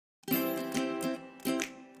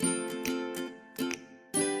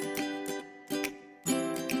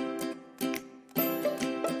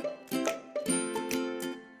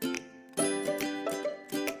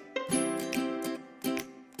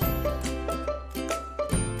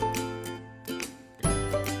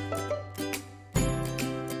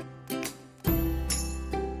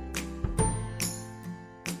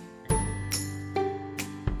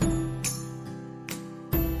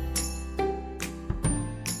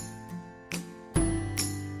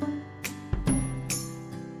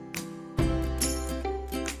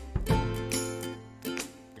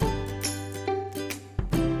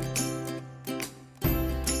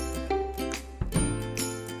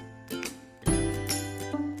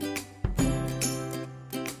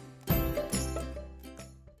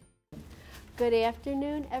Good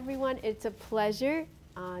afternoon, everyone. It's a pleasure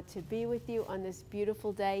to be with you on this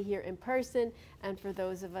beautiful day here in person, and for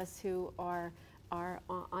those of us who are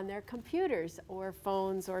on their computers or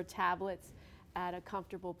phones or tablets at a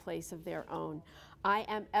comfortable place of their own. I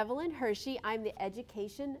am Evelyn Hershey. I'm the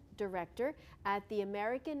Education Director at the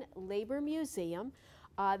American Labor Museum.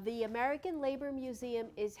 The American Labor Museum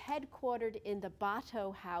is headquartered in the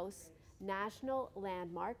Bato House National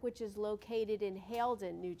Landmark, which is located in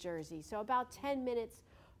Haledon, New Jersey, so about 10 minutes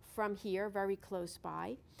from here, very close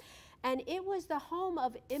by. And it was the home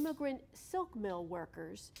of immigrant silk mill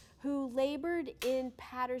workers who labored in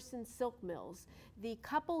Patterson silk mills. The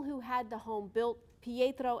couple who had the home built,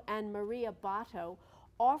 Pietro and Maria Bato,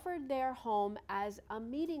 offered their home as a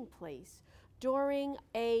meeting place during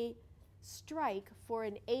a strike for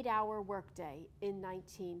an 8-hour workday in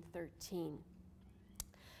 1913.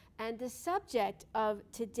 And the subject of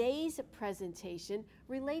today's presentation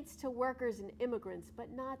relates to workers and immigrants,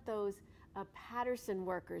 but not those Patterson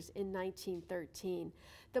workers in 1913.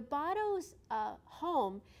 The Bato's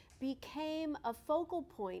home became a focal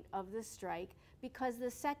point of the strike because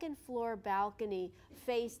the second floor balcony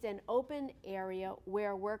faced an open area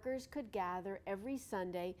where workers could gather every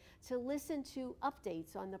Sunday to listen to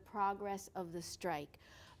updates on the progress of the strike.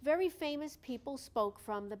 Very famous people spoke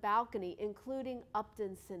from the balcony, including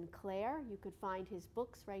Upton Sinclair. You could find his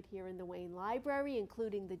books right here in the Wayne Library,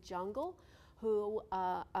 including The Jungle,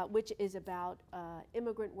 which is about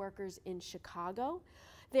immigrant workers in Chicago.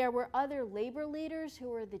 There were other labor leaders who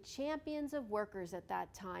were the champions of workers at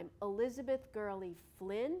that time. Elizabeth Gurley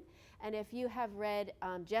Flynn, and if you have read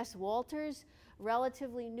Jess Walters'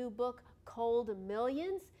 relatively new book, Cold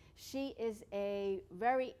Millions, she is a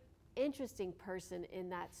very interesting person in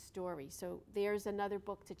that story. So there's another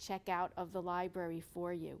book to check out of the library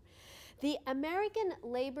for you. The American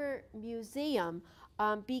Labor Museum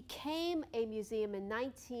became a museum in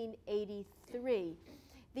 1983.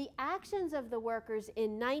 The actions of the workers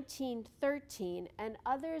in 1913 and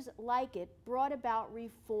others like it brought about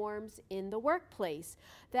reforms in the workplace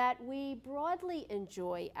that we broadly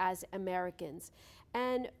enjoy as Americans.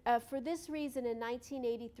 And for this reason, in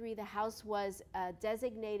 1983, the house was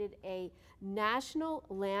designated a national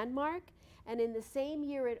landmark, and in the same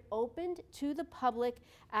year it opened to the public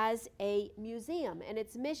as a museum. And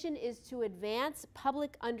its mission is to advance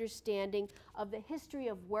public understanding of the history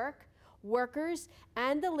of workers,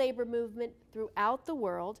 and the labor movement throughout the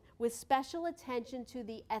world, with special attention to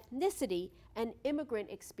the ethnicity and immigrant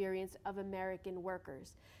experience of American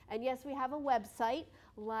workers. And yes, we have a website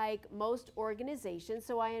like most organizations,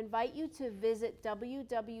 so I invite you to visit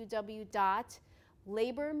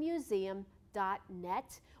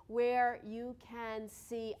www.labormuseum.net, where you can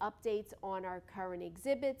see updates on our current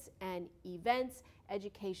exhibits and events,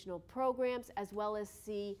 educational programs, as well as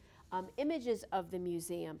see images of the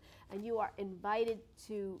museum. And you are invited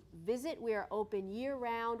to visit. We are open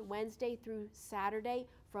year-round, Wednesday through Saturday,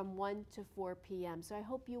 from 1 to 4 p.m. So I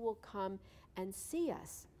hope you will come and see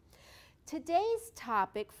us. Today's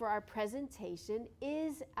topic for our presentation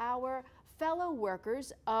is our fellow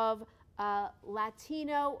workers of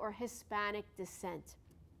Latino or Hispanic descent.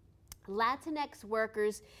 Latinx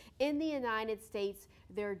workers in the United States,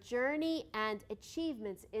 their journey and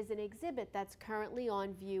achievements is an exhibit that's currently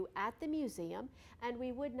on view at the museum, and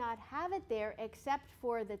we would not have it there except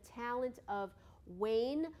for the talent of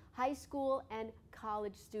Wayne High School and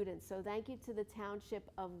college students. So thank you to the Township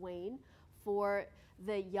of Wayne for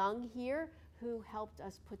the young here who helped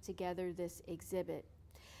us put together this exhibit.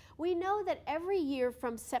 We know that every year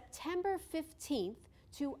from September 15th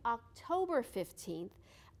to October 15th,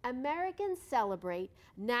 Americans celebrate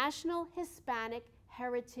National Hispanic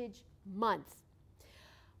Heritage Month.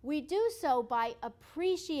 We do so by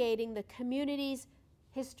appreciating the community's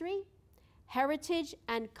history, heritage,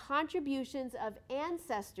 and contributions of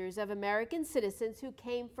ancestors of American citizens who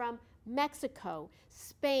came from Mexico,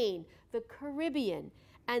 Spain, the Caribbean,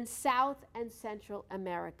 and South and Central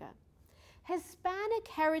America. Hispanic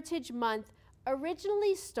Heritage Month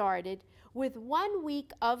originally started with 1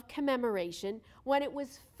 week of commemoration when it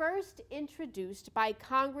was first introduced by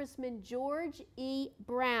Congressman George E.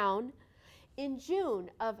 Brown in June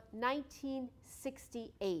of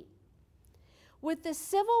 1968. With the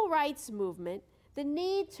Civil Rights Movement, the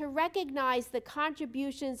need to recognize the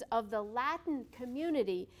contributions of the Latin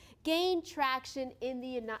community gained traction in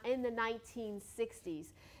the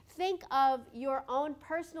 1960s. Think of your own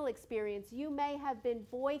personal experience. You may have been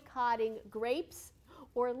boycotting grapes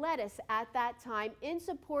or lettuce at that time in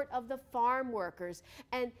support of the farm workers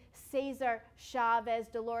and Cesar Chavez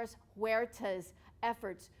Dolores Huerta's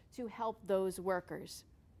efforts to help those workers.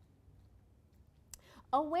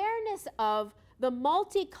 Awareness of the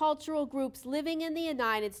multicultural groups living in the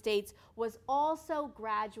United States was also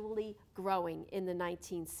gradually growing in the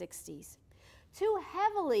 1960s. Two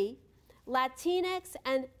heavily Latinx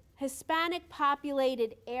and Hispanic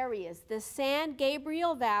populated areas, the San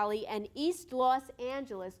Gabriel Valley and East Los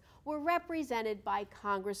Angeles, were represented by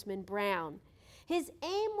Congressman Brown. His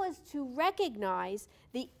aim was to recognize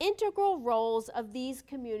the integral roles of these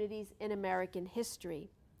communities in American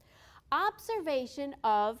history. Observation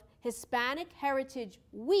of Hispanic Heritage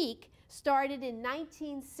Week started in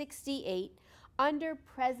 1968 under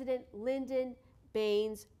President Lyndon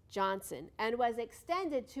Baines Johnson and was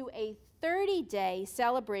extended to a 30-day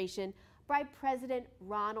celebration by President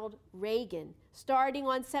Ronald Reagan, starting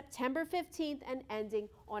on September 15th and ending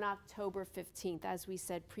on October 15th, as we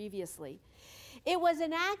said previously. It was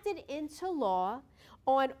enacted into law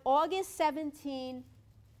on August 17,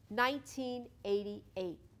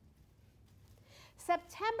 1988.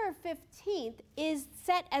 September 15th is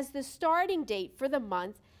set as the starting date for the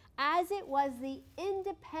month, as it was the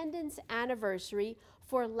independence anniversary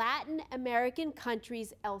for Latin American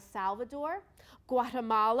countries El Salvador,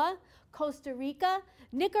 Guatemala, Costa Rica,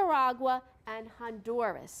 Nicaragua, and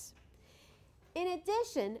Honduras. In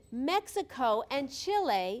addition, Mexico and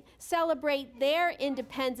Chile celebrate their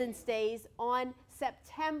Independence Days on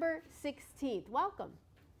September 16th. Welcome.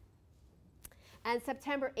 And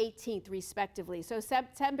September 18th, respectively. So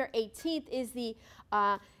September 18th is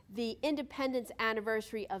the independence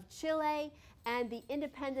anniversary of Chile, and the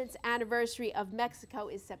independence anniversary of Mexico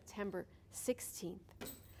is September 16th.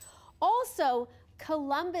 Also,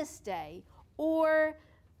 Columbus Day, or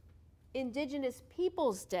Indigenous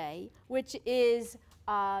Peoples Day, which is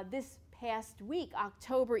this past week,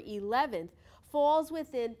 October 11th, falls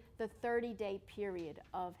within the 30-day period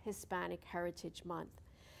of Hispanic Heritage Month.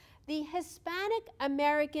 The Hispanic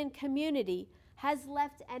American community has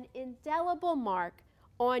left an indelible mark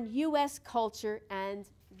on U.S. culture and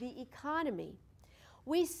the economy.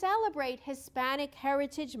 We celebrate Hispanic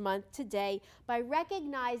Heritage Month today by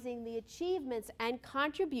recognizing the achievements and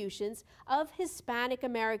contributions of Hispanic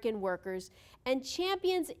American workers and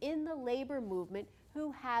champions in the labor movement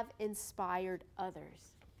who have inspired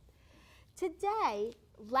others. Today,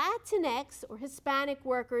 Latinx or Hispanic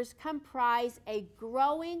workers comprise a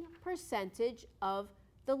growing percentage of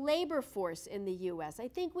the labor force in the U.S. I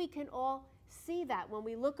think we can all see that when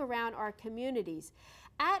we look around our communities.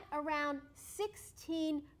 At around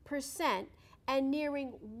 16% and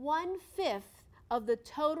nearing 1/5 of the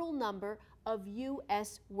total number of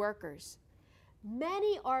U.S. workers.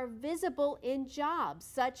 Many are visible in jobs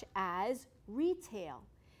such as retail,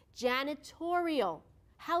 janitorial,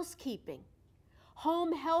 housekeeping,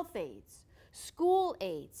 home health aides, school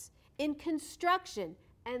aides, in construction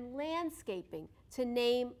and landscaping, to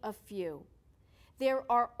name a few. There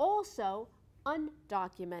are also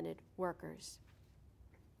undocumented workers.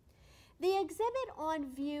 The exhibit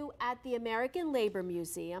on view at the American Labor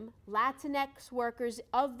Museum, Latinx Workers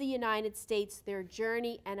of the United States, Their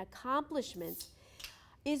Journey and Accomplishments,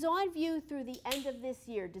 is on view through the end of this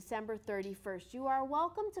year, December 31st. You are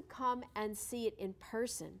welcome to come and see it in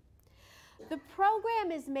person. The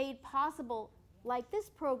program is made possible, like this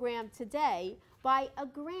program today, by a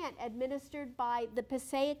grant administered by the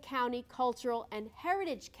Passaic County Cultural and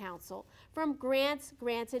Heritage Council from grants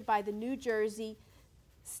granted by the New Jersey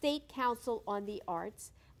State Council on the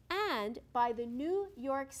Arts and by the New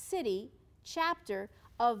York City chapter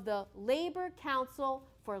of the Labor Council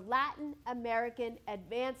for Latin American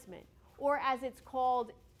Advancement, or as it's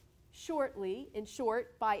called in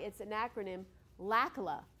short by its acronym,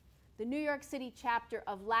 LACLA. The New York City chapter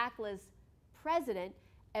of LACLA's president,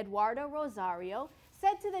 Eduardo Rosario,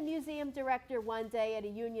 said to the museum director one day at a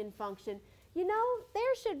union function, "You know,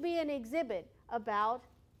 there should be an exhibit about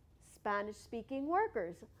Spanish-speaking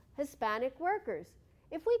workers, Hispanic workers.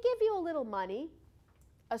 If we give you a little money,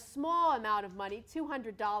 a small amount of money,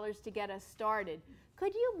 $200 to get us started,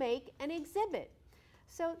 could you make an exhibit?"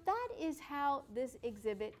 So that is how this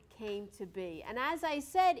exhibit came to be. And as I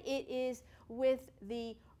said, it is with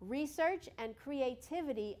the research and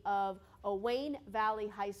creativity of a Wayne Valley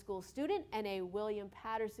High School student and a William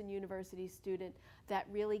Patterson University student that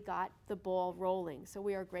really got the ball rolling. So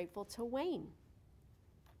we are grateful to Wayne.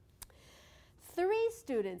 Three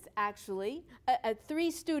students, actually, three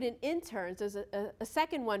student interns, there's a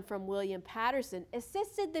second one from William Patterson,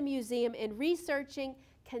 assisted the museum in researching,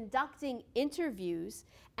 conducting interviews,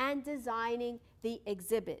 and designing the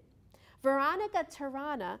exhibit. Veronica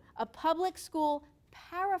Tirana, a public school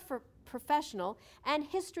paraprofessional and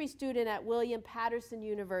history student at William Patterson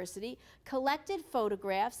University, collected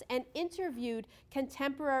photographs and interviewed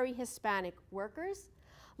contemporary Hispanic workers,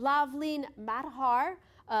 Lavleen Madhar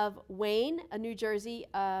of Wayne, New Jersey,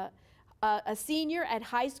 a senior at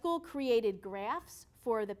high school, created graphs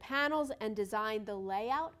for the panels and designed the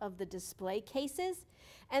layout of the display cases.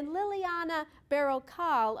 And Liliana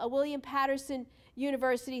Berrocal, a William Patterson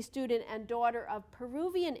University student and daughter of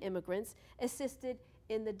Peruvian immigrants, assisted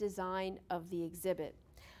in the design of the exhibit.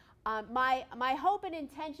 My hope and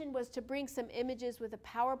intention was to bring some images with a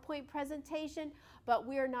PowerPoint presentation, but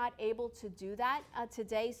we are not able to do that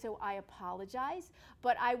today, so I apologize.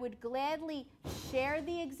 But I would gladly share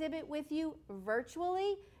the exhibit with you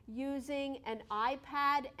virtually using an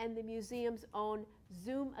iPad and the museum's own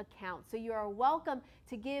Zoom account. So you are welcome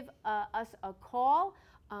to give us a call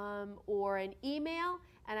or an email,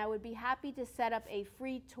 and I would be happy to set up a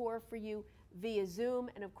free tour for you via Zoom,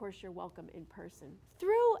 and of course you're welcome in person.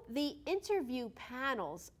 Through the interview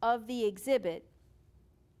panels of the exhibit,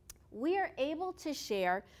 we are able to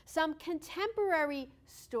share some contemporary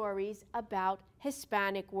stories about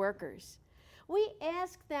Hispanic workers. We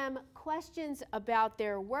ask them questions about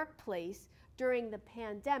their workplace during the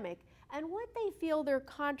pandemic and what they feel their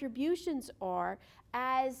contributions are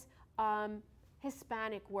as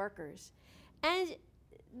Hispanic workers. And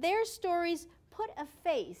their stories put a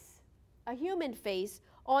face, a human face,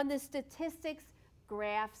 on the statistics,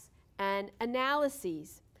 graphs, and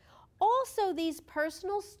analyses. Also, these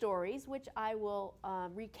personal stories, which I will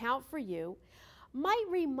recount for you, might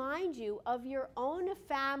remind you of your own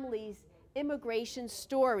family's immigration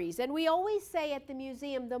stories. And we always say at the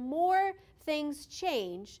museum, the more things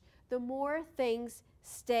change, the more things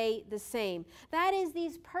stay the same. That is,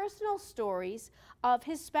 these personal stories of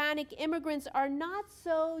Hispanic immigrants are not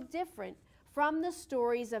so different from the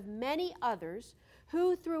stories of many others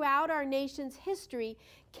who throughout our nation's history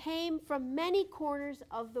came from many corners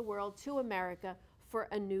of the world to America for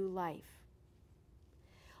a new life.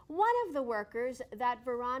 One of the workers that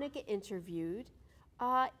Veronica interviewed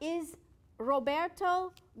is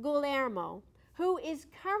Roberto Guillermo, who is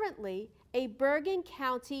currently a Bergen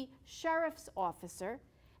County Sheriff's Officer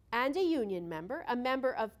and a union member, a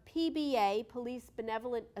member of PBA, Police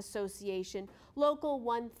Benevolent Association, Local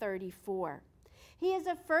 134. He is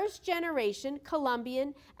a first-generation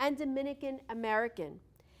Colombian and Dominican American.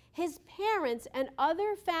 His parents and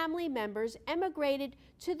other family members emigrated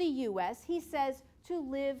to the U.S., he says, to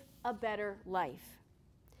live a better life.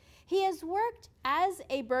 He has worked as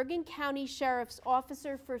a Bergen County Sheriff's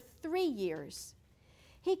Officer for 3 years.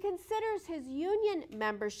 He considers his union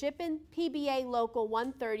membership in PBA Local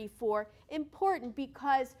 134 important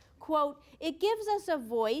because, quote, it gives us a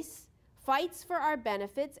voice, fights for our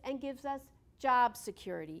benefits, and gives us job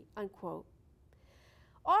security, unquote.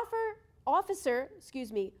 Officer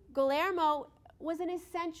Guillermo was an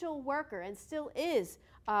essential worker and still is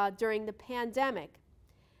during the pandemic.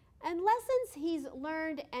 And lessons he's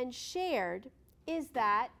learned and shared is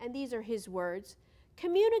that, and these are his words,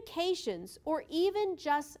 communications or even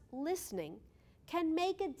just listening can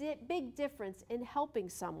make a big difference in helping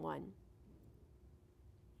someone.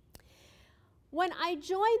 When I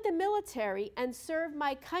joined the military and served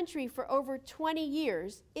my country for over 20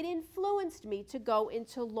 years, it influenced me to go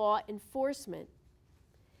into law enforcement.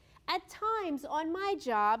 At times on my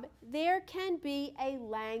job, there can be a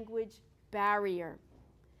language barrier.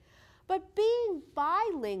 But being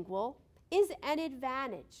bilingual is an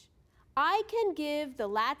advantage. I can give the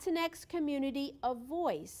Latinx community a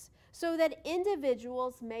voice so that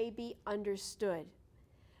individuals may be understood.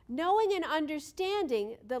 Knowing and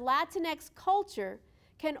understanding the Latinx culture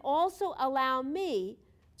can also allow me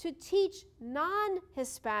to teach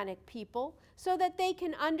non-Hispanic people so that they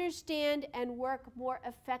can understand and work more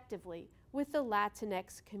effectively with the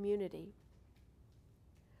Latinx community.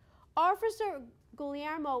 Officer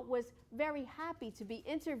Guillermo was very happy to be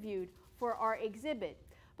interviewed for our exhibit,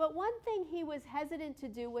 but one thing he was hesitant to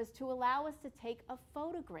do was to allow us to take a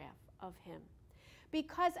photograph of him,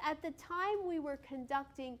 because at the time we were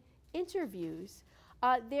conducting interviews,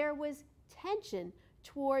 there was tension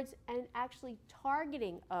towards and actually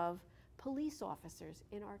targeting of police officers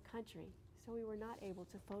in our country. So we were not able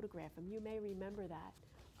to photograph him. You may remember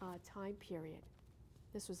that time period.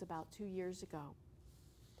 This was about 2 years ago.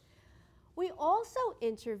 We also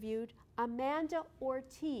interviewed Amanda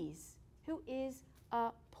Ortiz, who is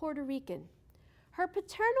Puerto Rican. Her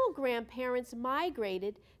paternal grandparents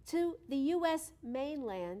migrated to the U.S.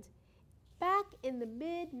 mainland back in the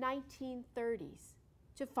mid-1930s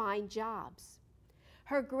to find jobs.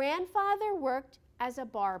 Her grandfather worked as a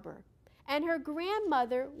barber, and her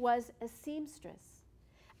grandmother was a seamstress.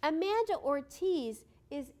 Amanda Ortiz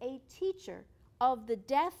is a teacher of the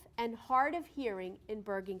deaf and hard of hearing in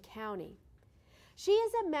Bergen County. She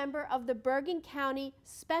is a member of the Bergen County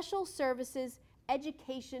Special Services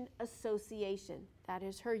Education Association. That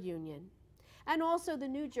is her union. And also the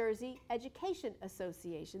New Jersey Education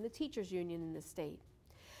Association, the teachers' union in the state.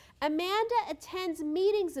 Amanda attends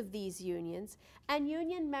meetings of these unions, and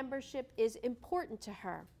union membership is important to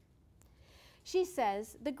her. She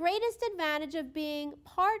says, the greatest advantage of being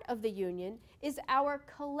part of the union is our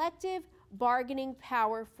collective bargaining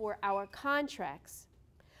power for our contracts.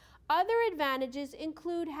 Other advantages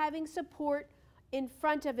include having support in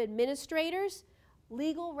front of administrators,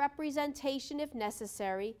 legal representation if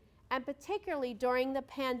necessary, and particularly during the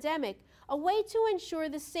pandemic, a way to ensure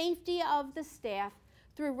the safety of the staff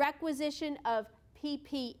through requisition of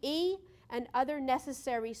PPE and other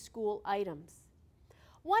necessary school items.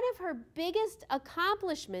 One of her biggest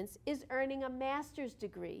accomplishments is earning a master's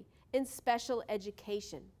degree in special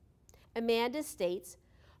education. Amanda states,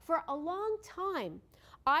 for a long time,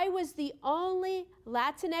 I was the only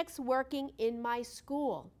Latinx working in my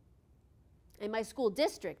school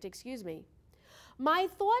district, excuse me. My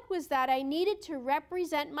thought was that I needed to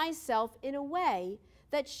represent myself in a way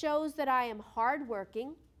that shows that I am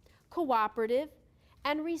hardworking, cooperative,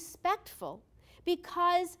 and respectful,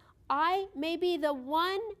 because I may be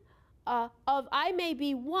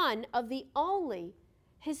one of the only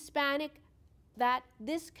Hispanic that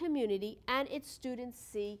this community and its students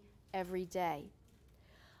see every day.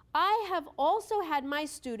 I have also had my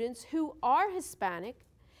students who are Hispanic,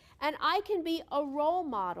 and I can be a role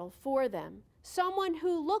model for them, someone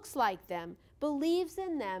who looks like them, believes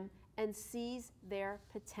in them, and sees their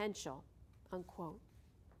potential, unquote.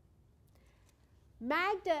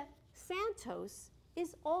 Magda Santos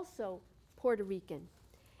is also Puerto Rican.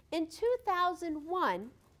 In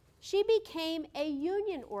 2001, she became a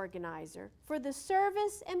union organizer for the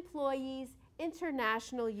Service Employees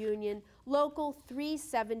International Union Local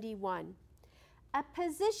 371, a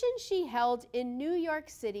position she held in New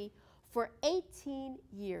York City for 18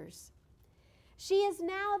 years. She is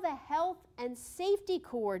now the Health and Safety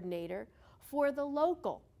Coordinator for the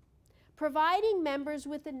local, providing members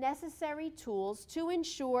with the necessary tools to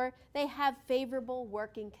ensure they have favorable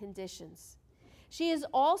working conditions. She is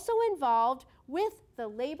also involved with the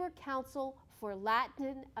Labor Council for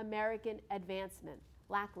Latin American Advancement,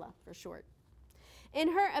 LACLA for short. In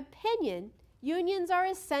her opinion, unions are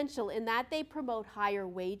essential in that they promote higher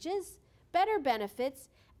wages, better benefits,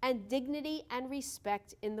 and dignity and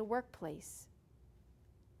respect in the workplace.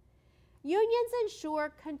 Unions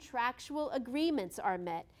ensure contractual agreements are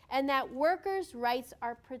met and that workers' rights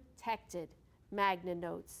are protected, Magda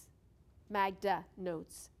notes.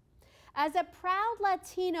 As a proud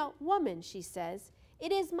Latina woman, she says,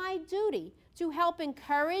 it is my duty to help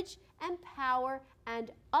encourage, empower,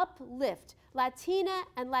 and uplift Latina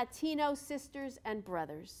and Latino sisters and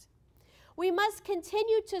brothers. We must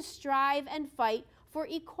continue to strive and fight for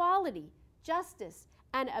equality, justice,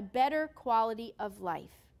 and a better quality of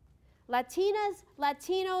life.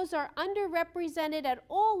 Latinos are underrepresented at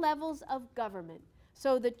all levels of government,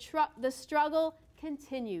 so the struggle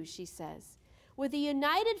continues, she says. With a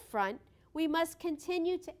united front, we must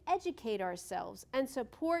continue to educate ourselves and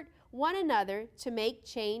support one another to make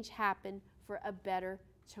change happen for a better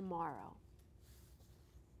tomorrow.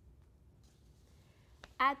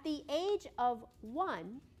 At the age of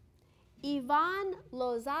 1, Yvonne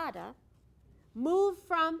Lozada moved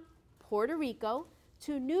from Puerto Rico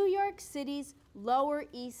to New York City's Lower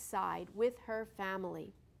East Side with her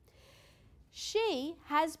family. She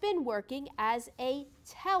has been working as a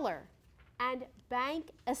teller and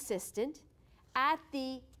bank assistant at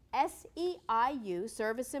the SEIU,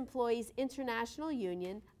 Service Employees International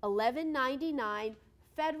Union, 1199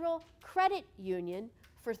 Federal Credit Union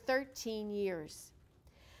for 13 years.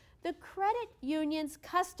 The credit union's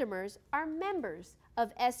customers are members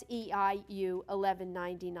of SEIU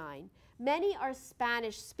 1199. Many are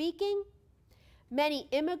Spanish-speaking, many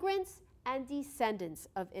immigrants and descendants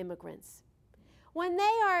of immigrants. When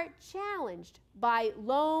they are challenged by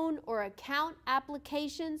loan or account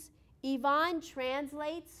applications, Yvonne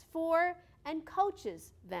translates for and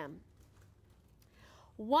coaches them.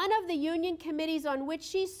 One of the union committees on which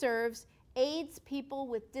she serves aids people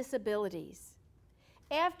with disabilities.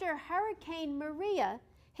 After Hurricane Maria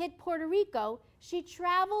hit Puerto Rico, she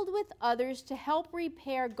traveled with others to help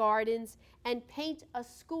repair gardens and paint a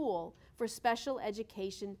school for special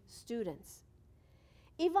education students.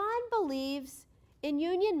 Yvonne believes in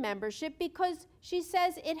union membership because she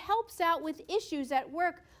says it helps out with issues at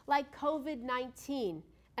work like COVID-19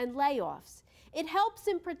 and layoffs. It helps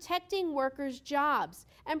in protecting workers' jobs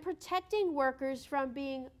and protecting workers from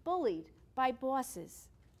being bullied by bosses,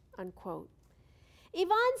 unquote.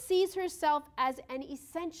 Yvonne sees herself as an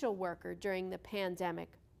essential worker during the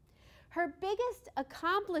pandemic. Her biggest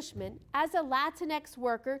accomplishment as a Latinx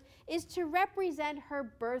worker is to represent her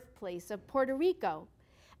birthplace of Puerto Rico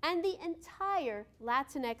and the entire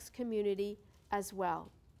Latinx community as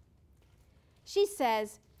well. She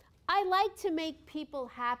says, "I like to make people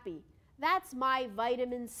happy. That's my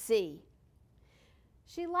vitamin C."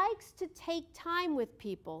 She likes to take time with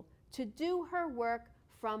people to do her work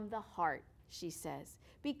from the heart, she says,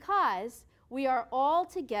 because we are all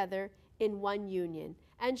together in one union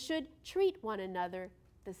and should treat one another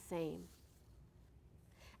the same.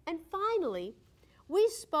 And finally, we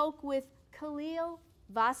spoke with Khalil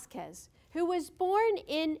Vasquez, who was born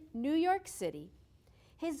in New York City.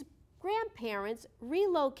 His grandparents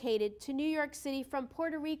relocated to New York City from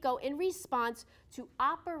Puerto Rico in response to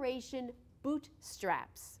Operation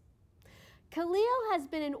Bootstraps. Khalil has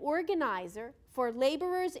been an organizer for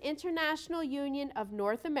Laborers International Union of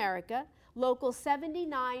North America, Local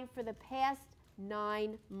 79, for the past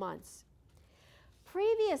 9 months.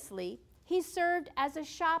 Previously, he served as a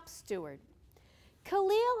shop steward.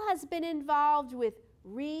 Khalil has been involved with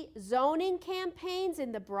rezoning campaigns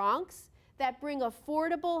in the Bronx that bring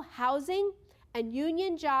affordable housing and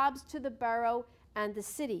union jobs to the borough and the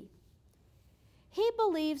city. He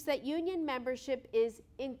believes that union membership is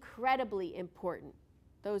incredibly important.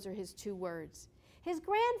 Those are his 2 words. His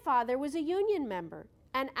grandfather was a union member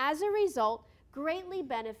and as a result greatly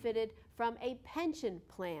benefited from a pension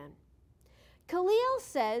plan. Khalil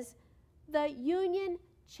says the union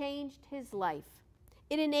changed his life.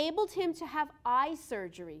 It enabled him to have eye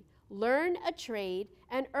surgery, learn a trade,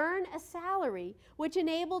 and earn a salary, which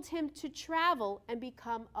enabled him to travel and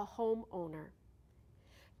become a homeowner.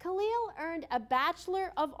 Khalil earned a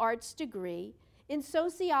Bachelor of Arts degree in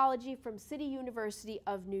sociology from City University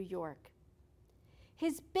of New York.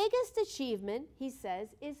 His biggest achievement, he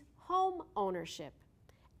says, is home ownership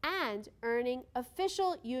and earning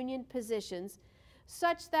official union positions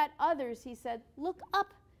such that others, he said, look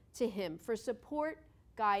up to him for support,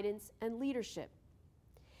 guidance, and leadership.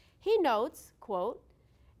 He notes, quote,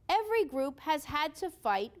 "Every group has had to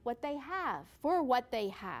fight what they have, for what they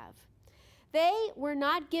have. They were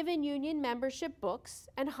not given union membership books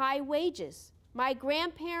and high wages. My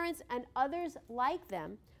grandparents and others like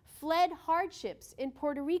them fled hardships in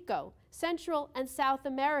Puerto Rico, Central and South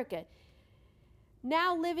America.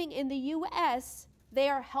 Now living in the U.S., they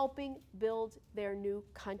are helping build their new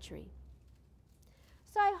country."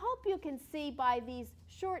 So I hope you can see by these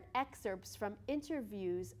short excerpts from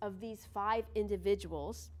interviews of these 5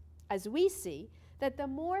 individuals, as we see, that the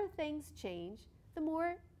more things change, the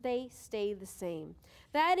more they stay the same.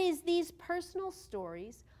 That is, these personal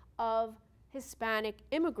stories of Hispanic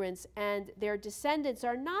immigrants and their descendants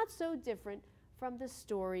are not so different from the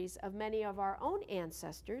stories of many of our own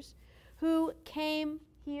ancestors who came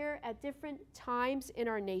here at different times in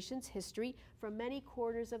our nation's history from many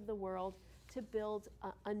corners of the world to build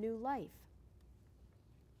a new life.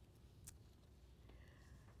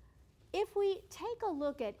 If we take a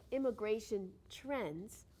look at immigration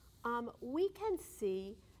trends, we can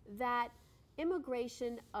see that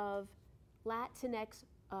immigration of Latinx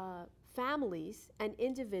families and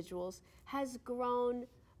individuals has grown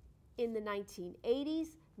in the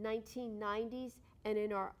 1980s, 1990s, and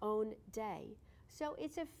in our own day. So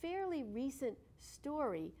it's a fairly recent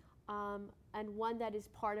story and one that is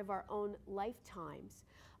part of our own lifetimes.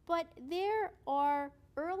 But there are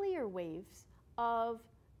earlier waves of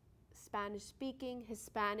Spanish-speaking,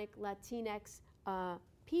 Hispanic, Latinx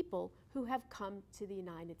people who have come to the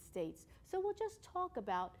United States. So we'll just talk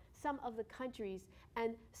about some of the countries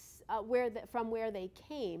and from where they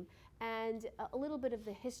came and a little bit of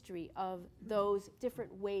the history of those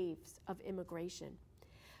different waves of immigration.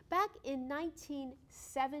 Back in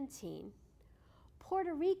 1917,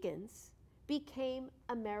 Puerto Ricans became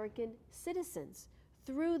American citizens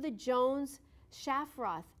through the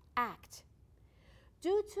Jones-Shafroth Act.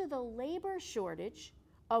 Due to the labor shortage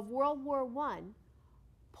of World War I,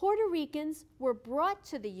 Puerto Ricans were brought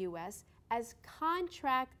to the U.S. as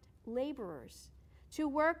contract laborers to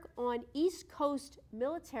work on East Coast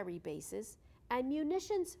military bases and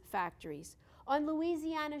munitions factories, on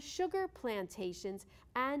Louisiana sugar plantations,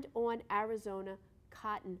 and on Arizona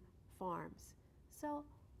cotton farms. So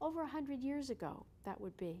over 100 years ago, that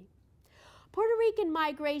would be. Puerto Rican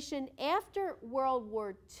migration after World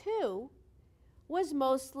War II was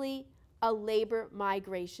mostly a labor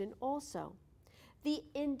migration also. The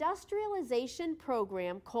industrialization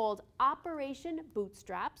program called Operation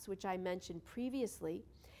Bootstraps, which I mentioned previously,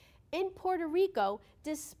 in Puerto Rico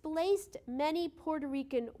displaced many Puerto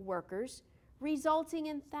Rican workers, resulting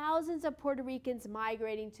in thousands of Puerto Ricans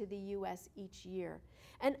migrating to the U.S. each year.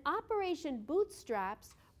 And Operation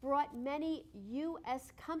Bootstraps brought many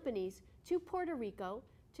U.S. companies to Puerto Rico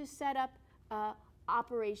to set up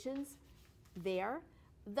operations there,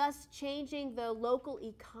 thus changing the local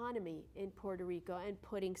economy in Puerto Rico and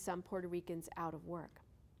putting some Puerto Ricans out of work.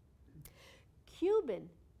 Cuban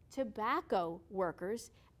tobacco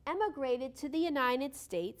workers emigrated to the United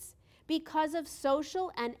States because of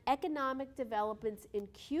social and economic developments in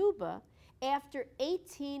Cuba after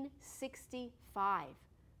 1865,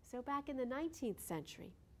 so back in the 19th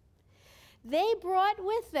century. They brought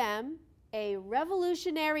with them a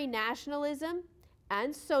revolutionary nationalism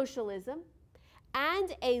and socialism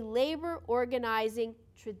and a labor organizing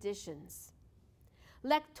traditions.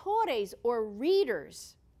 Lectores, or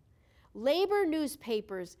readers, labor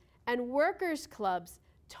newspapers, and workers' clubs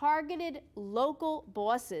targeted local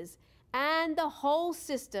bosses and the whole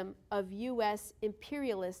system of U.S.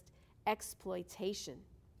 imperialist exploitation.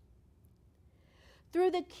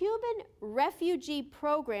 Through the Cuban refugee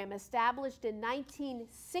program established in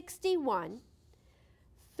 1961,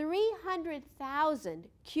 300,000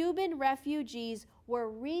 Cuban refugees were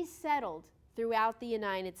resettled throughout the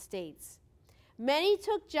United States. Many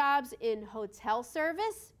took jobs in hotel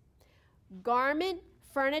service, garment,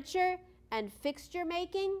 furniture, and fixture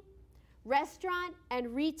making, restaurant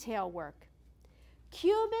and retail work.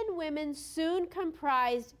 Cuban women soon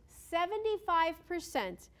comprised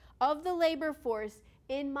 75% of the labor force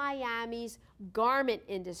in Miami's garment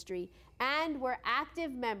industry and were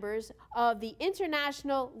active members of the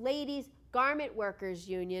International Ladies Garment Workers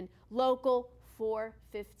Union, Local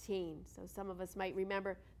 415. So some of us might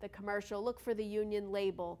remember the commercial, look for the union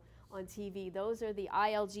label on TV. Those are the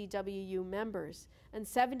ILGWU members, and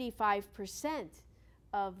 75%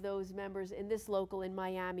 of those members in this local in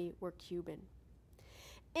Miami were Cuban.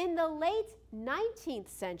 In the late 19th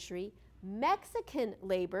century, Mexican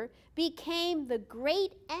labor became the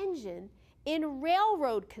great engine in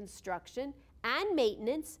railroad construction and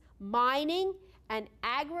maintenance, mining, and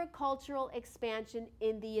agricultural expansion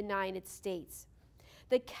in the United States.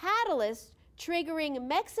 The catalyst triggering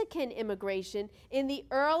Mexican immigration in the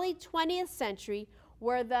early 20th century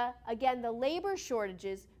were the labor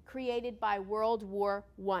shortages created by World War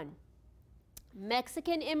I.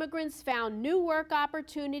 Mexican immigrants found new work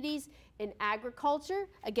opportunities in agriculture,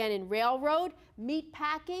 again in railroad, meat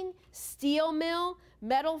packing, steel mill,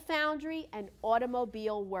 metal foundry, and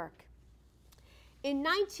automobile work. In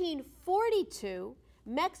 1942,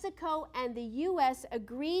 Mexico and the U.S.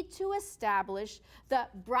 agreed to establish the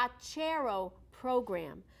Bracero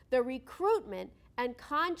program, the recruitment and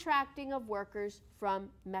contracting of workers from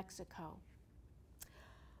Mexico.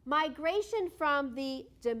 Migration from the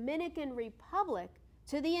Dominican Republic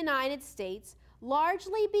to the United States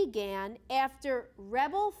largely began after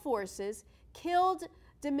rebel forces killed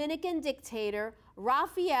Dominican dictator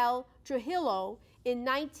Rafael Trujillo in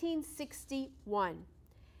 1961.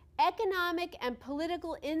 Economic and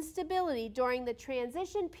political instability during the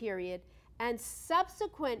transition period and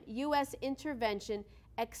subsequent U.S. intervention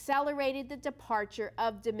accelerated the departure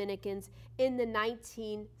of Dominicans in the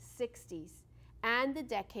 1960s and the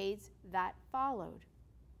decades that followed.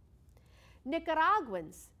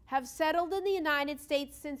 Nicaraguans have settled in the United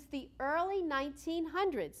States since the early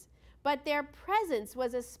 1900s, but their presence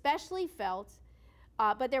was especially felt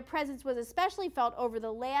over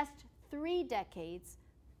the last 3 decades,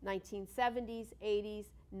 1970s, 80s,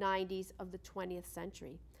 90s of the 20th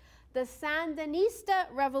century. The Sandinista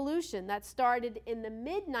revolution that started in the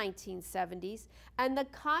mid-1970s and the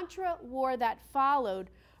Contra War that followed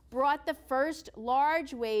brought the first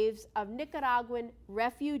large waves of Nicaraguan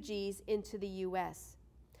refugees into the U.S.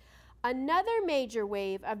 Another major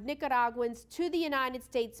wave of Nicaraguans to the United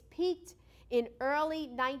States peaked in early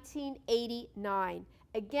 1989.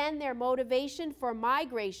 Again, their motivation for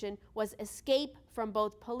migration was escape from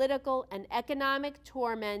both political and economic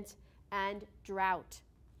torment and drought.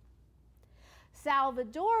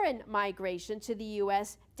 Salvadoran migration to the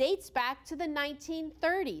U.S. dates back to the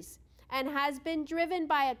 1930s and has been driven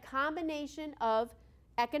by a combination of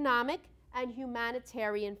economic and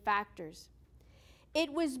humanitarian factors.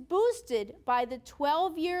 It was boosted by the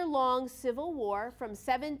 12-year-long Civil War from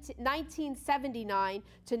 1979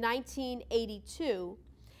 to 1982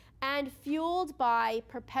 and fueled by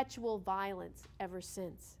perpetual violence ever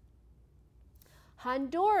since.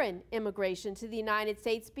 Honduran immigration to the United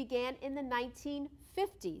States began in the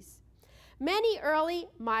 1950s. Many early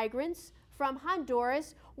migrants from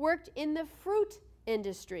Honduras worked in the fruit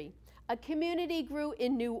industry. A community grew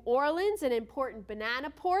in New Orleans, an important banana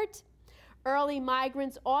port. Early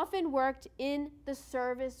migrants often worked in the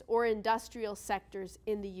service or industrial sectors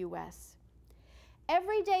in the U.S.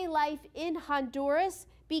 Everyday life in Honduras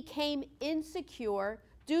became insecure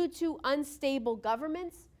due to unstable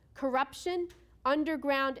governments, corruption,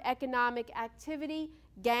 underground economic activity,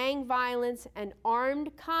 gang violence, and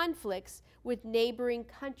armed conflicts with neighboring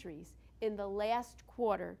countries in the last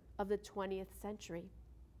quarter of the 20th century.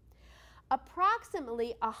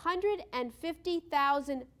 Approximately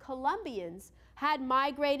 150,000 Colombians had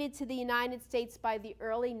migrated to the United States by the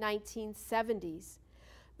early 1970s.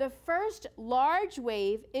 The first large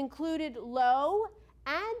wave included low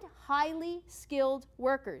and highly skilled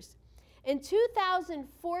workers. In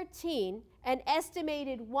 2014, an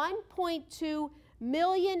estimated 1.2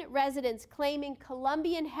 million residents claiming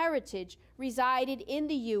Colombian heritage resided in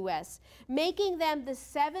the U.S., making them the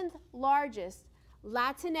 7th largest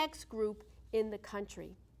Latinx group in the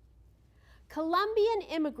country. Colombian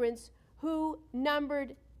immigrants, who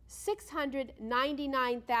numbered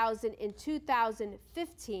 699,000 in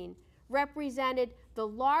 2015, represented the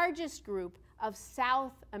largest group of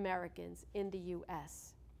South Americans in the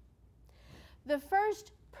U.S. The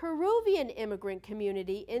first Peruvian immigrant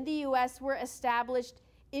community in the U.S. were established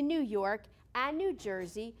in New York and New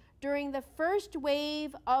Jersey during the first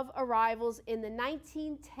wave of arrivals in the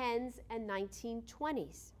 1910s and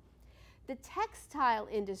 1920s. The textile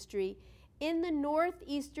industry in the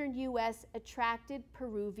northeastern U.S. attracted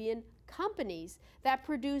Peruvian companies that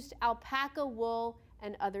produced alpaca wool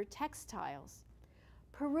and other textiles.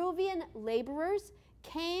 Peruvian laborers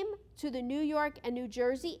came to the New York and New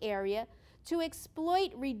Jersey area to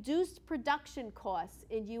exploit reduced production costs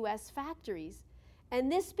in U.S. factories,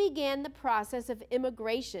 and this began the process of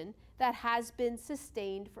immigration that has been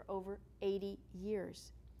sustained for over 80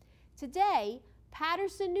 years. Today,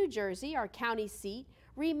 Paterson, New Jersey, our county seat,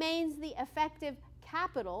 remains the effective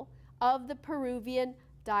capital of the Peruvian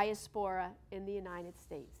diaspora in the United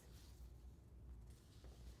States.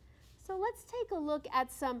 So let's take a look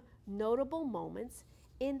at some notable moments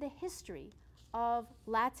in the history of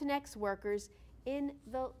Latinx workers in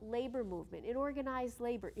the labor movement, in organized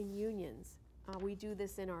labor, in unions. We do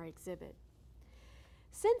this in our exhibit.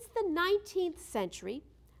 Since the 19th century,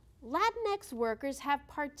 Latinx workers have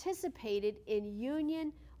participated in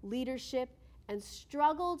union leadership and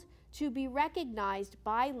struggled to be recognized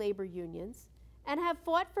by labor unions and have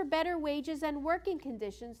fought for better wages and working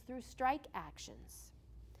conditions through strike actions.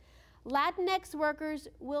 Latinx workers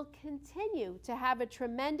will continue to have a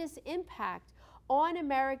tremendous impact on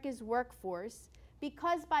America's workforce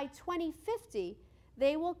because by 2050,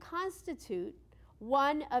 they will constitute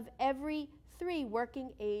 1 of every 3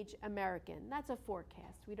 working age American. That's a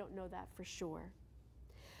forecast. We don't know that for sure.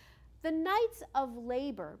 The Knights of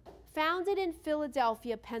Labor, founded in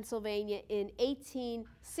Philadelphia, Pennsylvania in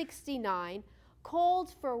 1869,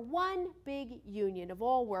 called for one big union of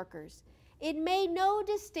all workers. It made no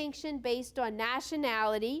distinction based on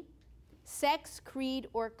nationality, sex, creed,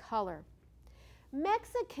 or color.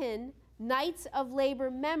 Mexican Knights of Labor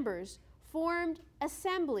members formed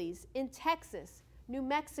assemblies in Texas, New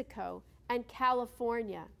Mexico, and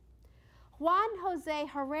California. Juan Jose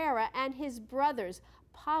Herrera and his brothers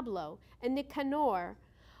Pablo and Nicanor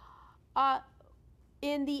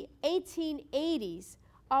in the 1880s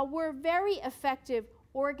were very effective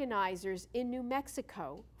organizers in New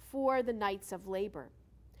Mexico for the Knights of Labor.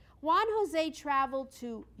 Juan Jose traveled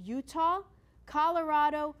to Utah,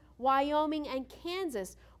 Colorado, Wyoming, and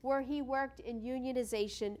Kansas, where he worked in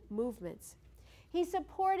unionization movements. He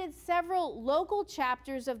supported several local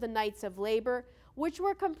chapters of the Knights of Labor, which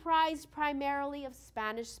were comprised primarily of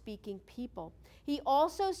Spanish-speaking people. He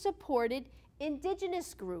also supported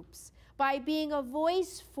indigenous groups by being a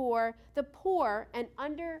voice for the poor and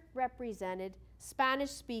underrepresented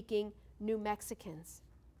Spanish-speaking New Mexicans.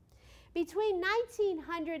 Between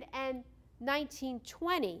 1900 and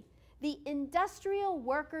 1920, the Industrial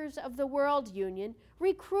Workers of the World Union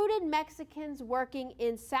recruited Mexicans working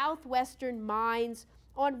in southwestern mines,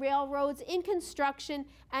 on railroads, in construction,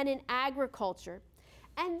 and in agriculture.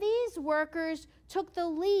 And these workers took the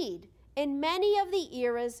lead in many of the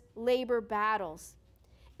era's labor battles.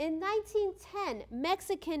 In 1910,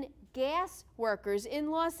 Mexican gas workers in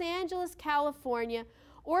Los Angeles, California,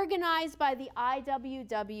 organized by the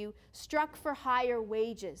IWW, struck for higher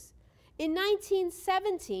wages. In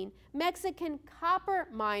 1917, Mexican copper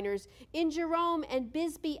miners in Jerome and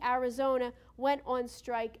Bisbee, Arizona, went on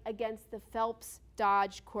strike against the Phelps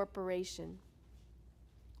Dodge Corporation.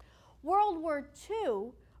 World War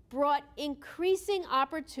II brought increasing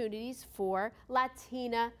opportunities for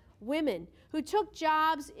Latina women who took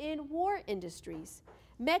jobs in war industries.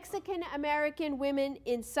 Mexican-American women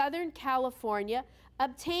in Southern California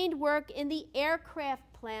obtained work in the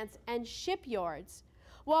aircraft plants and shipyards,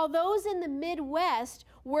 while those in the Midwest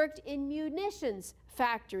worked in munitions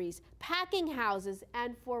factories, packing houses,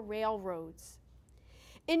 and for railroads.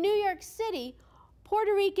 In New York City,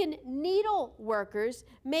 Puerto Rican needle workers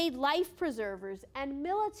made life preservers and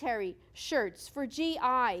military shirts for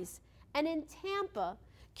GIs, and in Tampa,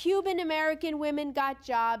 Cuban-American women got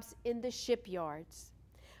jobs in the shipyards.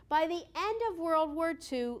 By the end of World War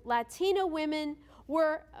II, Latino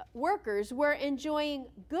workers were enjoying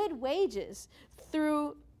good wages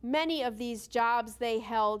through many of these jobs they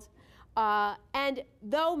held, and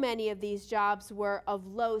though many of these jobs were of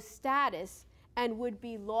low status and would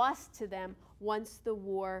be lost to them once the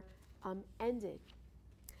war ended.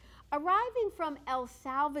 Arriving from El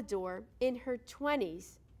Salvador in her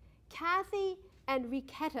 20s, Kathy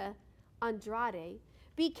Enriqueta Andrade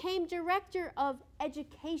became Director of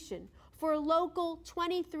Education for Local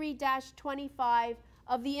 23-25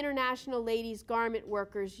 of the International Ladies Garment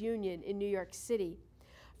Workers Union in New York City.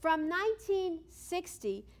 From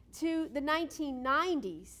 1960 to the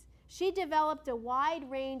 1990s, she developed a wide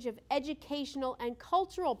range of educational and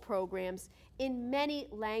cultural programs in many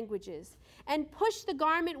languages and pushed the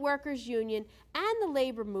Garment Workers Union and the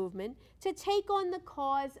labor movement to take on the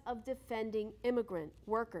cause of defending immigrant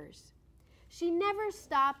workers. She never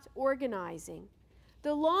stopped organizing.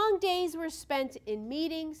 The long days were spent in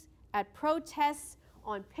meetings, at protests,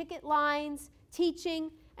 on picket lines,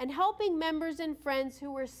 teaching, and helping members and friends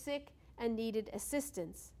who were sick and needed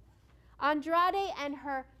assistance. Andrade and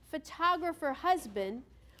her photographer husband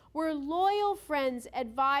were loyal friends,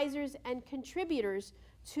 advisors, and contributors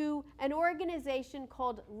to an organization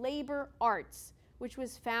called Labor Arts, which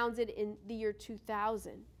was founded in the year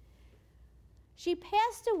 2000. She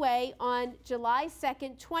passed away on July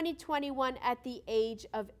 2nd, 2021 at the age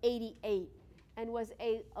of 88 and was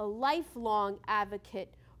a lifelong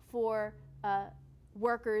advocate for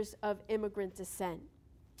workers of immigrant descent.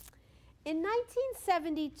 In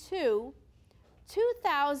 1972,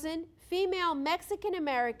 2,000 female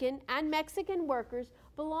Mexican-American and Mexican workers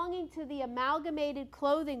belonging to the Amalgamated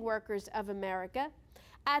Clothing Workers of America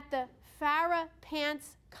at the Farrah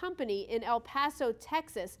Pants Company in El Paso,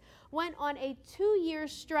 Texas, went on a 2-year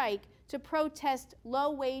strike to protest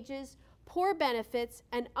low wages, poor benefits,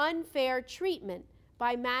 and unfair treatment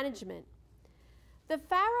by management. The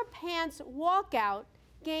Farrah Pants walkout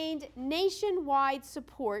gained nationwide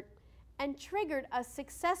support and triggered a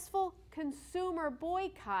successful consumer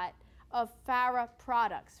boycott of Farrah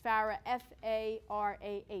products. Farrah,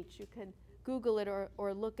 F-A-R-A-H. You can Google it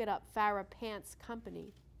or look it up, Farrah Pants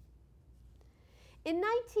Company. In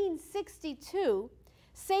 1962,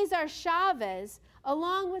 Cesar Chavez,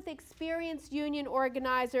 along with experienced union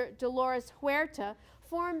organizer Dolores Huerta,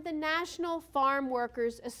 formed the National Farm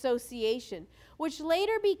Workers Association, which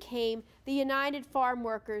later became the United Farm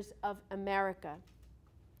Workers of America.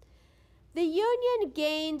 The union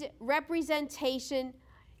gained representation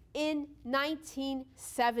in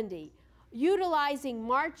 1970, utilizing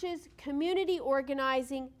marches, community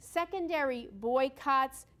organizing, secondary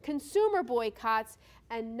boycotts, consumer boycotts,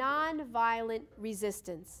 and nonviolent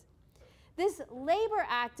resistance. This labor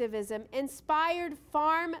activism inspired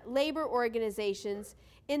farm labor organizations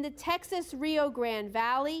in the Texas Rio Grande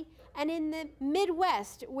Valley and in the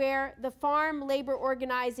Midwest, where the Farm Labor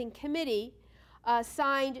Organizing Committee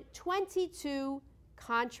signed 22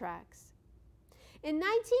 contracts. In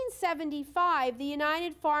 1975, the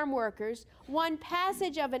United Farm Workers won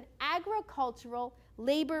passage of an Agricultural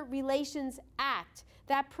Labor Relations Act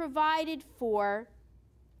that provided for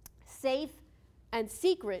safe and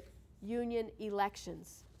secret union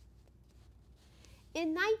elections.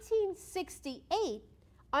 In 1968,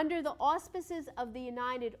 under the auspices of the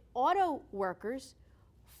United Auto Workers,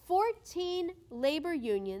 14 labor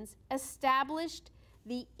unions established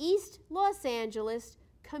the East Los Angeles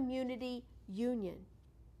Community Union.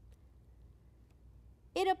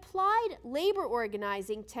 It applied labor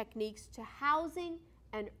organizing techniques to housing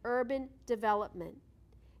and urban development.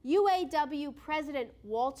 UAW President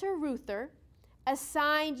Walter Reuther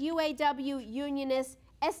assigned UAW unionist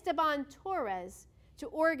Esteban Torres to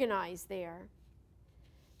organize there.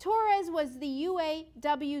 Torres was the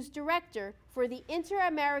UAW's director for the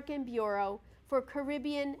Inter-American Bureau for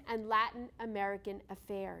Caribbean and Latin American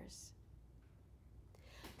Affairs.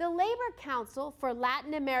 The Labor Council for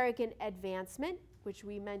Latin American Advancement, which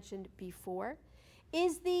we mentioned before,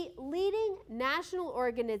 is the leading national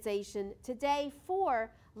organization today for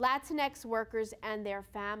Latinx workers and their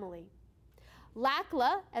family.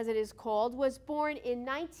 LACLA, as it is called, was born in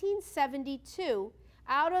 1972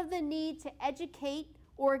 out of the need to educate,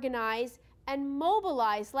 organize, and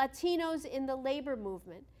mobilize Latinos in the labor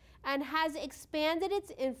movement, and has expanded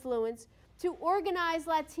its influence to organize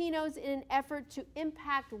Latinos in an effort to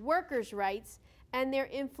impact workers' rights and their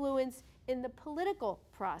influence in the political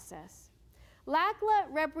process. LACLA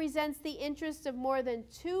represents the interests of more than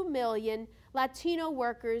 2 million Latino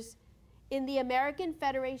workers in the American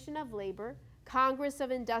Federation of Labor, Congress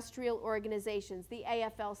of Industrial Organizations, the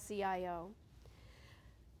AFL-CIO.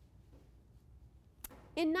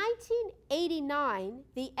 In 1989,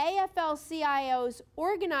 the AFL-CIO's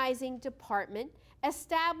organizing department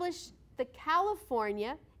established the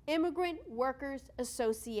California Immigrant Workers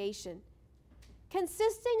Association.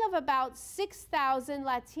 Consisting of about 6,000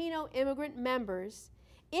 Latino immigrant members,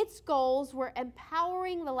 its goals were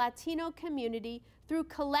empowering the Latino community through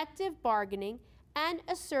collective bargaining and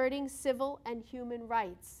asserting civil and human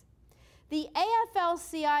rights. The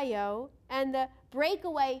AFL-CIO and the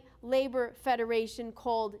breakaway labor federation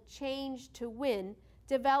called Change to Win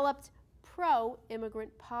developed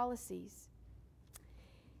pro-immigrant policies.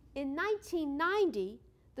 In 1990,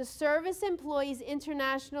 the Service Employees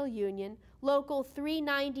International Union, Local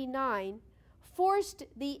 399, forced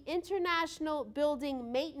the International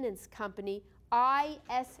Building Maintenance Company,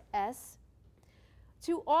 ISS,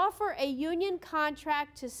 to offer a union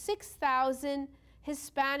contract to 6,000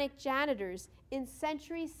 Hispanic janitors in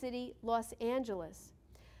Century City, Los Angeles.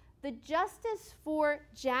 The Justice for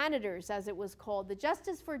Janitors, as it was called, the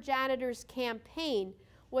Justice for Janitors campaign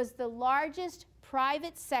was the largest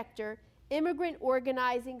private sector immigrant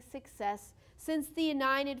organizing success since the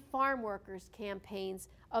United Farm Workers campaigns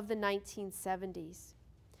of the 1970s.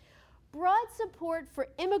 Broad support for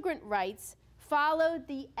immigrant rights followed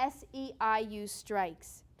the SEIU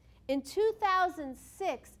strikes. In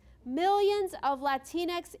 2006, millions of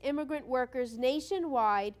Latinx immigrant workers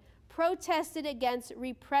nationwide protested against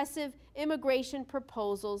repressive immigration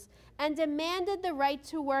proposals and demanded the right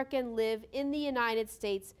to work and live in the United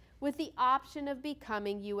States with the option of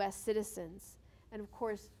becoming U.S. citizens. And of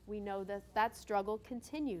course, we know that that struggle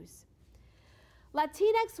continues.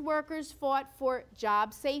 Latinx workers fought for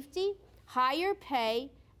job safety, higher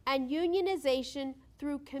pay, and unionization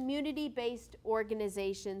through community-based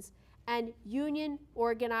organizations and union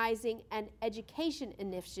organizing and education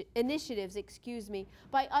initiatives,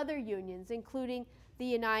 by other unions, including the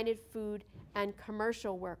United Food and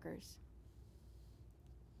Commercial Workers.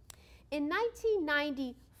 In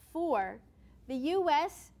 1994, the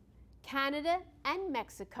U.S., Canada, and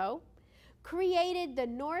Mexico created the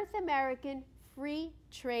North American Free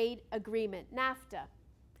Trade Agreement, NAFTA.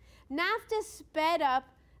 NAFTA sped up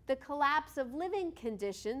the collapse of living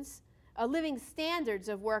conditions, living standards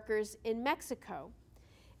of workers in Mexico.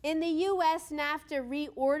 In the U.S., NAFTA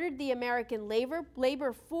reordered the American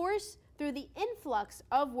labor force through the influx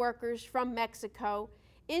of workers from Mexico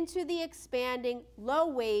into the expanding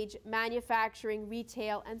low-wage manufacturing,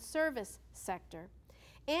 retail, and service sector.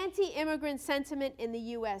 Anti-immigrant sentiment in the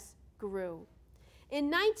U.S. grew. In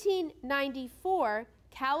 1994,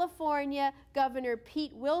 California Governor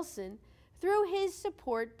Pete Wilson threw his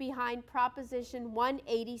support behind Proposition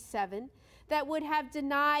 187 that would have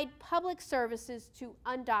denied public services to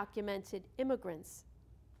undocumented immigrants.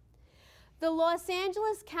 The Los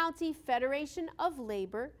Angeles County Federation of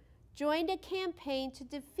Labor joined a campaign to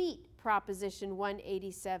defeat Proposition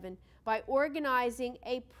 187 by organizing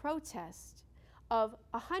a protest of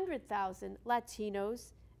 100,000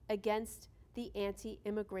 Latinos against the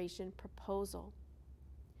anti-immigration proposal.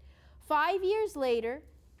 5 years later,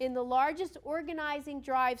 in the largest organizing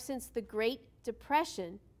drive since the Great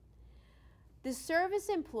Depression, the service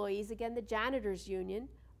employees, again the janitors union,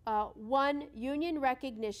 won union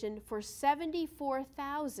recognition for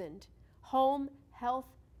 74,000 home health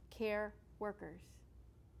care workers.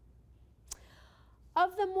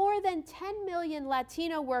 Of the more than 10 million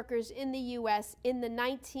Latino workers in the U.S. in the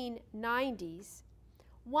 1990s,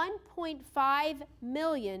 1.5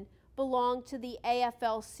 million belonged to the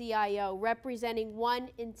AFL-CIO, representing 1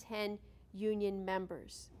 in 10 union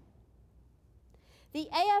members. The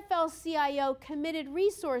AFL-CIO committed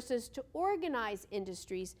resources to organize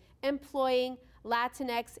industries employing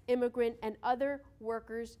Latinx, immigrant, and other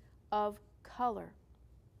workers of color.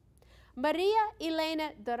 Maria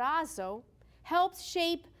Elena Durazo helped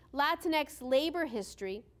shape Latinx labor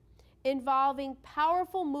history involving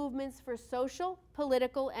powerful movements for social,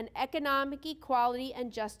 political, and economic equality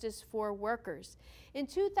and justice for workers. In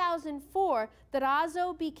 2004,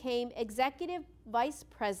 Durazo became executive vice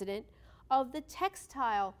president of the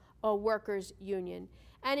Textile Workers Union,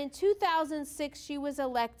 and in 2006 she was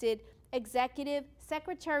elected executive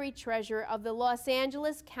secretary-treasurer of the Los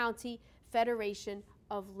Angeles County Federation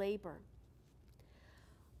of Labor.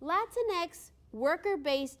 Latinx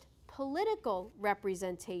worker-based political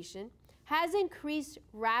representation has increased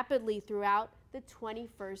rapidly throughout the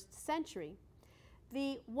 21st century.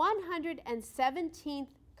 The 117th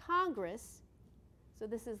Congress, so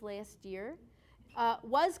this is last year,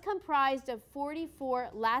 was comprised of 44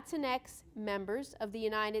 Latinx members of the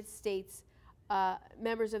United States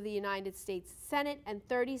Senate and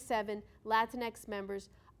 37 Latinx members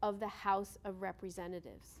of the House of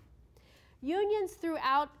Representatives. Unions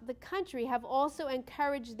throughout the country have also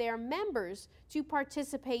encouraged their members to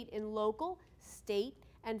participate in local, state,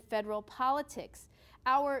 and federal politics.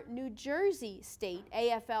 Our New Jersey state,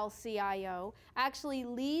 AFL-CIO, actually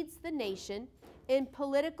leads the nation in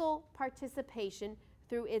political participation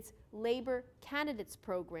through its Labor Candidates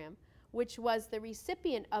Program, which was the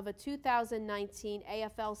recipient of a 2019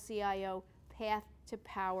 AFL-CIO Path to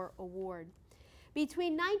Power Award.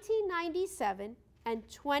 Between 1997 and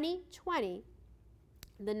 2020,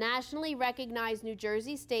 the nationally recognized New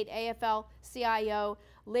Jersey State AFL-CIO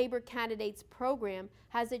Labor Candidates Program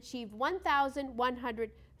has achieved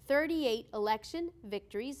 1,138 election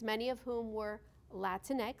victories, many of whom were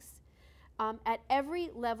Latinx, at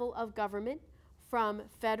every level of government, from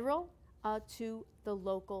federal to the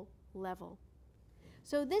local level.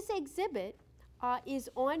 So this exhibit is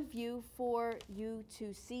on view for you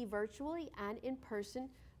to see virtually and in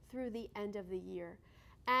person through the end of the year.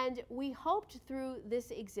 And we hoped through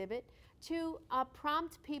this exhibit to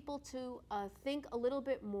prompt people to think a little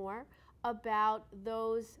bit more about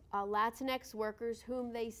those Latinx workers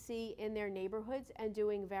whom they see in their neighborhoods and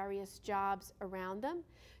doing various jobs around them,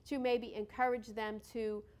 to maybe encourage them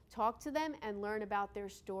to talk to them and learn about their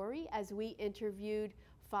story, as we interviewed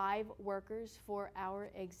 5 workers for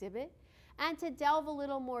our exhibit, and to delve a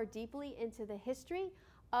little more deeply into the history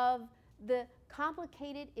of the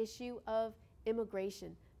complicated issue of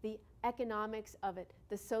immigration, the economics of it,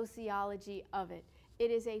 the sociology of it. It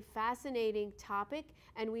is a fascinating topic,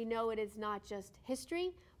 and we know it is not just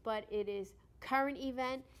history, but it is current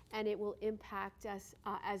event, and it will impact us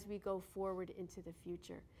as we go forward into the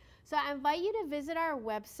future. So I invite you to visit our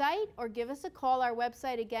website or give us a call. Our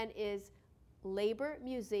website again is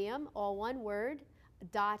labormuseum, all one word,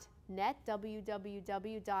 .net,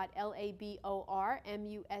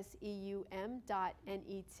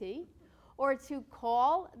 www.labormuseum.net, or to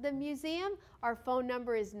call the museum. Our phone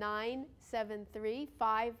number is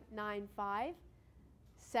 973-595-7953,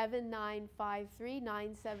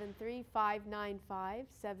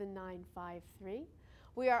 973-595-7953.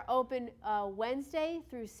 We are open Wednesday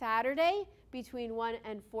through Saturday between 1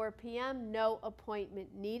 and 4 p.m., no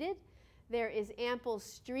appointment needed. There is ample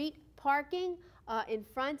street parking in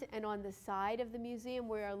front and on the side of the museum.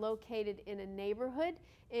 We are located in a neighborhood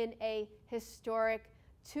in a historic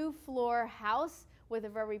 2-floor house with a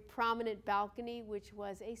very prominent balcony, which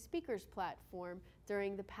was a speaker's platform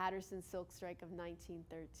during the Patterson Silk Strike of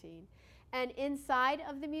 1913. And inside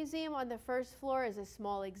of the museum on the first floor is a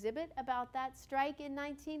small exhibit about that strike in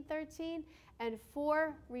 1913 and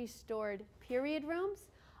 4 restored period rooms.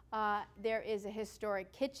 There is a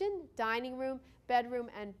historic kitchen, dining room, bedroom,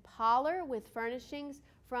 and parlor with furnishings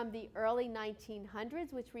from the early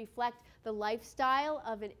 1900s, which reflect the lifestyle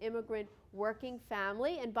of an immigrant working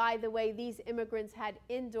family. And by the way, these immigrants had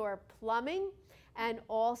indoor plumbing and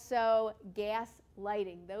also gas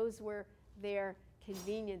lighting. Those were their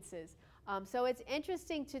conveniences. So it's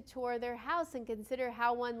interesting to tour their house and consider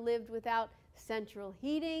how one lived without central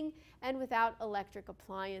heating and without electric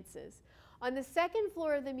appliances. On the second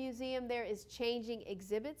floor of the museum, there is changing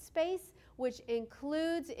exhibit space, which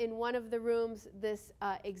includes in one of the rooms this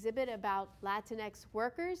exhibit about Latinx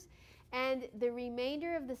workers. And the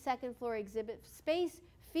remainder of the second floor exhibit space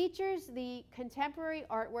features the contemporary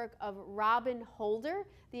artwork of Robin Holder.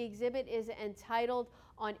 The exhibit is entitled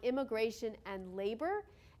On Immigration and Labor,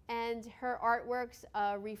 and her artworks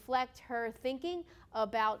reflect her thinking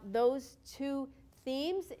about those 2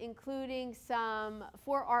 themes, including some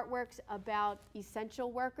 4 artworks about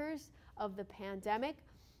essential workers of the pandemic,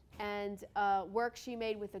 and work she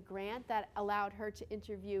made with a grant that allowed her to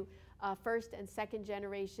interview first and second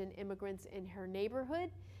generation immigrants in her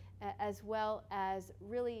neighborhood, as well as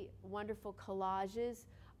really wonderful collages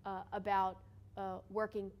about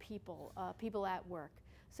working people, people at work.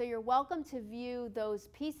 So you're welcome to view those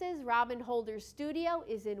pieces. Robin Holder's studio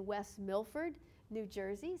is in West Milford, New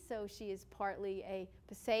Jersey, so she is partly a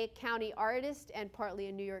Passaic County artist and partly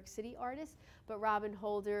a New York City artist. But Robin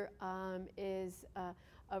Holder is a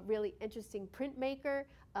really interesting printmaker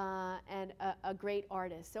and a great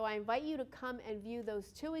artist. So I invite you to come and view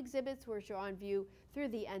those 2 exhibits, which are on view through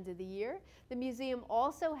the end of the year. The museum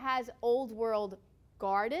also has Old World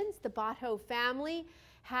Gardens. The Botho family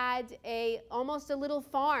had almost a little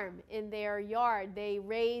farm in their yard. They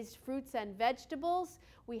raised fruits and vegetables.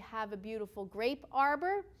 We have a beautiful grape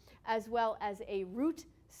arbor, as well as a root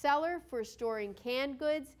cellar for storing canned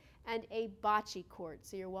goods, and a bocce court.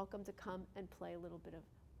 So you're welcome to come and play a little bit of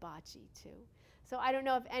bocce too. So I don't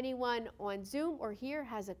know if anyone on Zoom or here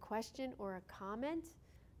has a question or a comment.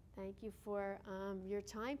 Thank you for your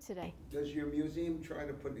time today. Does your museum try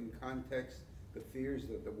to put in context the fears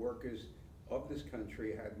that the workers of this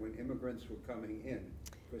country had when immigrants were coming in?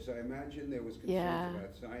 Because I imagine there was concerns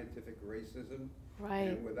about scientific racism,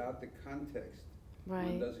 and without the context,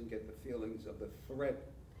 one doesn't get the feelings of the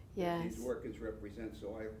threat that these workers represent.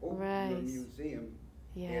 So I hope your museum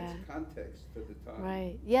adds context to the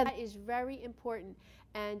time. Yeah, that is very important.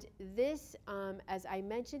 And this, as I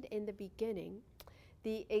mentioned in the beginning,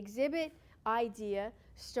 the exhibit idea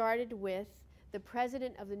started with the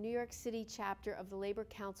president of the New York City chapter of the Labor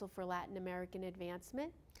Council for Latin American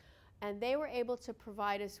Advancement, and they were able to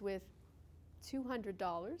provide us with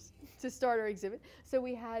 $200 to start our exhibit. So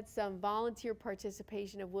we had some volunteer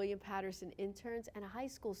participation of William Patterson interns and a high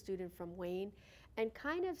school student from Wayne, and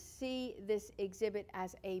kind of see this exhibit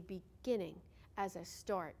as a beginning, as a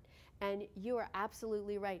start. And you are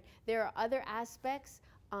absolutely right. There are other aspects,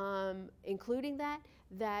 including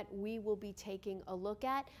that we will be taking a look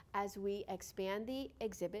at as we expand the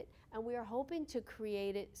exhibit, and we are hoping to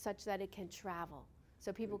create it such that it can travel,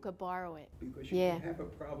 so people could borrow it. Because you can have a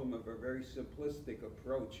problem of a very simplistic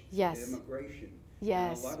approach to immigration.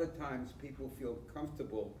 And a lot of times people feel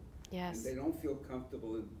comfortable, and they don't feel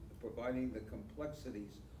comfortable in providing the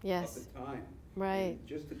complexities of the time. And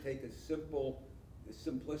just to take a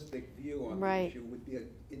simplistic view on the issue would be an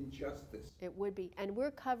injustice. It would be. And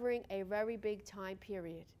we're covering a very big time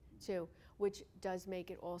period too, which does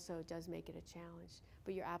make it a challenge.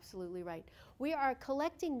 But you're absolutely right. We are a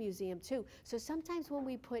collecting museum too. So sometimes when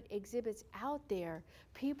we put exhibits out there,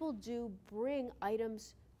 people do bring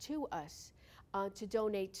items to us to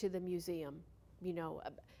donate to the museum, you know.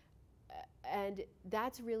 And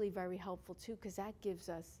that's really very helpful too, because that gives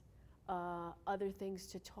us other things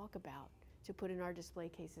to talk about, to put in our display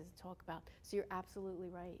cases and talk about. So you're absolutely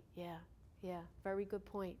right. Yeah, very good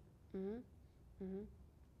point.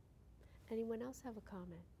 Anyone else have a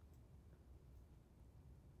comment?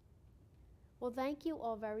 Well, thank you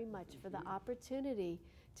all very much for the opportunity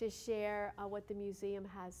to share what the museum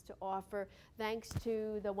has to offer, thanks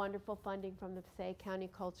to the wonderful funding from the Passaic County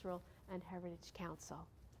Cultural and Heritage Council.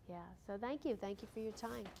 Yeah, so thank you for your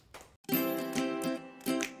time.